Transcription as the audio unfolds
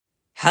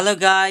Hello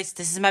guys,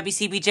 this is Mabby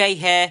CBJ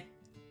here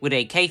with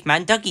a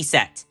Caveman Duggee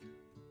set.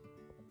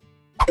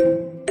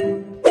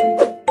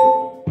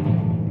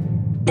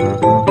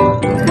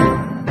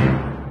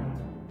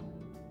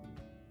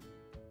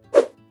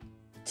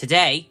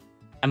 Today,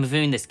 I'm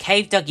reviewing this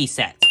Cave Duggee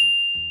set.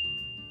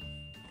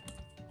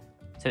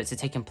 So it's a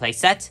take and play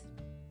set.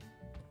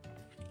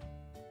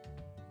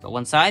 Got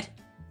one side,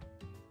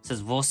 it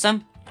says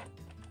Rawsome.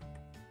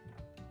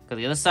 Got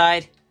the other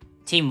side,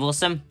 Team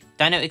Rawsome,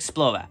 Dino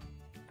Explorer.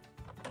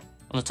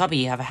 On the top of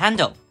you have a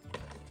handle,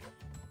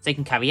 so you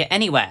can carry it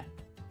anywhere.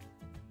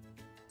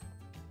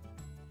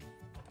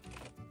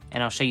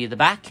 And I'll show you the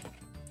back.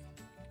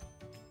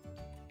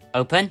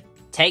 Open,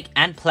 take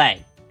and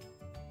play.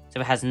 So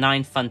it has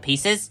 9 fun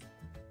pieces.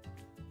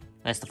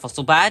 There's the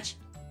fossil badge.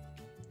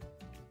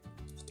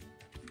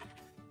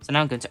 So now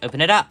I'm going to open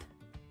it up.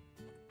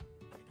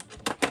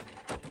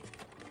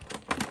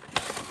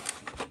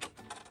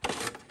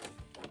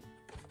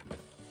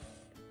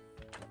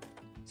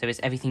 So it's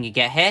everything you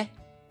get here.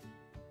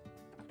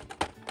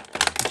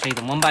 I'll show you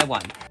them one by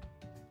one.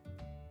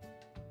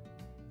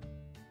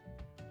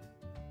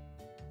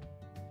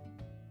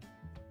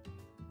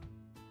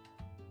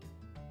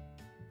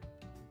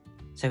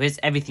 So here's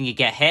everything you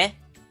get here.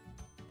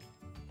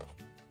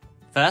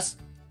 First,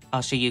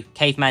 I'll show you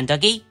Caveman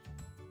Duggee.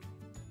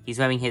 He's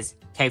wearing his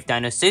cave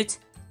dino suit.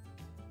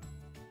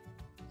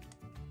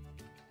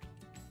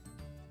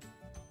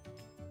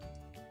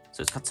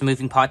 So it's got some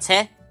moving parts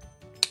here.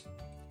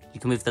 You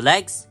can move the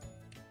legs.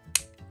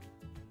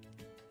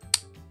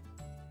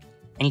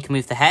 And you can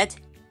move the head.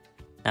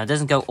 Now it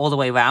doesn't go all the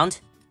way around,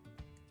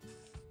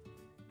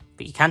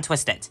 but you can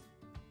twist it.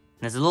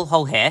 And there's a little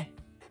hole here,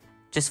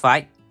 just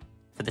right,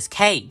 for this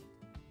cane.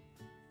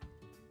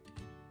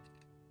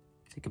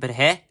 Take a bit of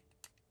here,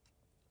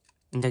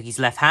 in Duggee's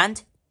left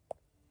hand.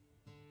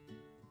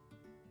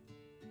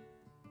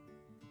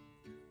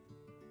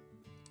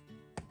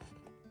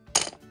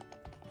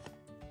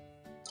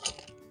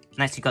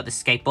 Next you've got the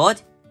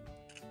skateboard,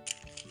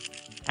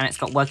 and it's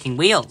got working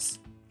wheels.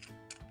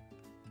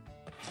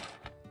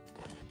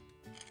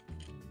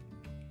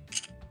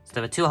 So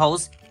there are 2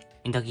 holes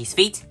in Duggee's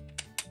feet,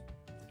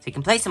 so you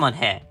can place them on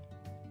here.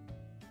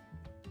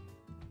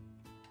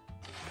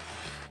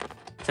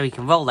 So he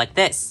can roll like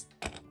this.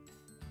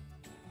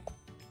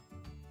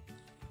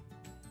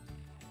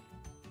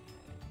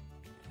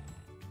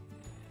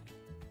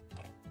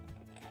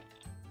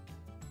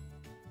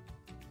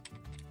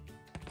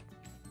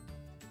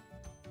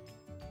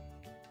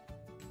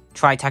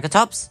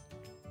 Triceratops.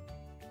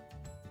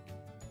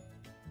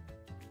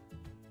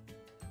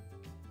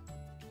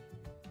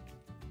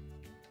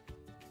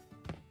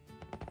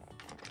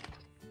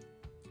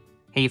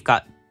 Here you've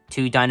got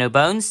 2 dino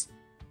bones.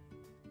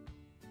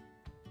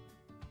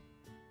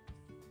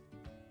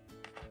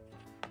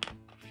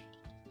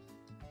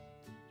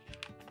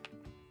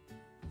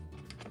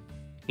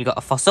 You got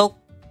a fossil.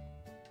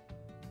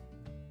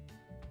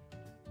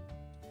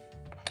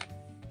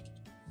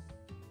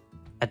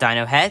 A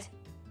dino head.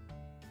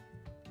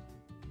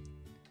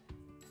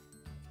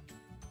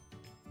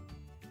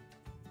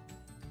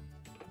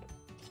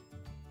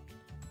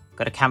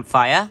 Got a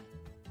campfire.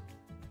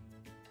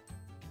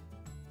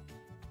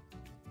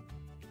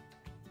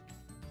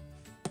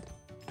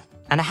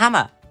 And a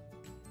hammer.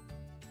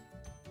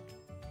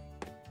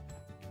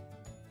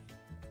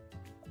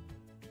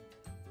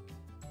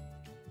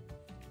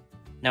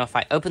 Now if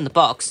I open the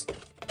box,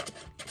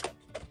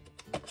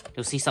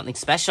 you'll see something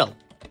special.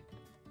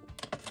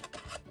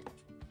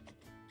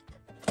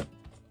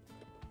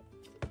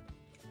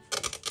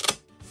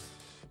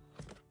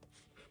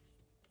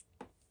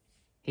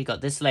 You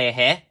got this layer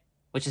here,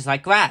 which is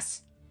like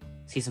grass.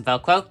 See some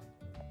Velcro,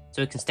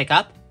 so it can stick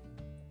up.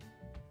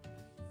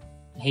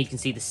 Here you can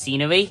see the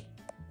scenery.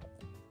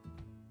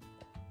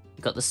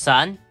 You've got the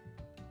sun,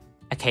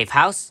 a cave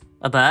house,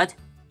 a bird,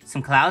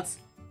 some clouds,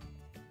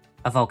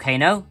 a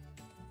volcano.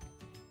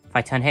 If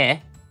I turn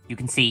here, you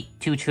can see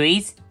 2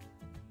 trees.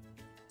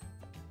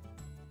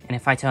 And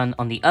if I turn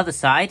on the other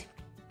side,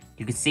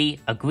 you can see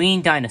a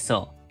green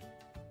dinosaur.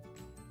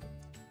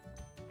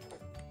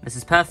 This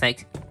is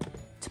perfect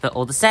to put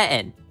all the set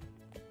in.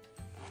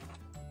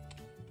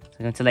 So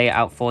I'm going to lay it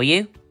out for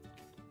you.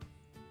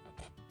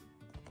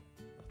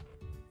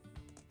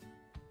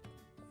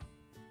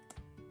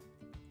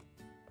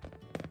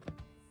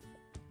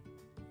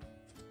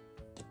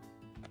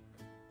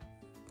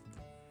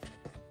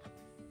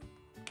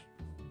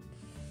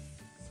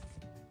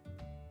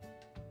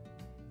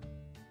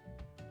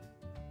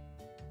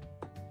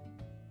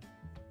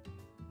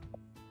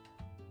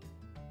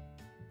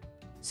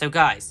 So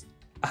guys,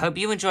 I hope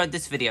you enjoyed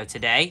this video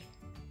today.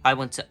 I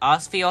want to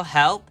ask for your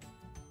help.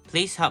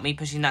 Please help me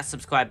pushing that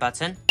subscribe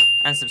button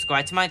and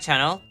subscribe to my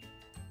channel.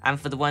 And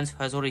for the ones who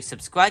has already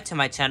subscribed to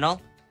my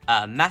channel,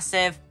 a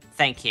massive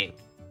thank you.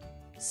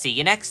 See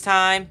you next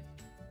time.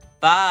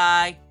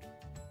 Bye.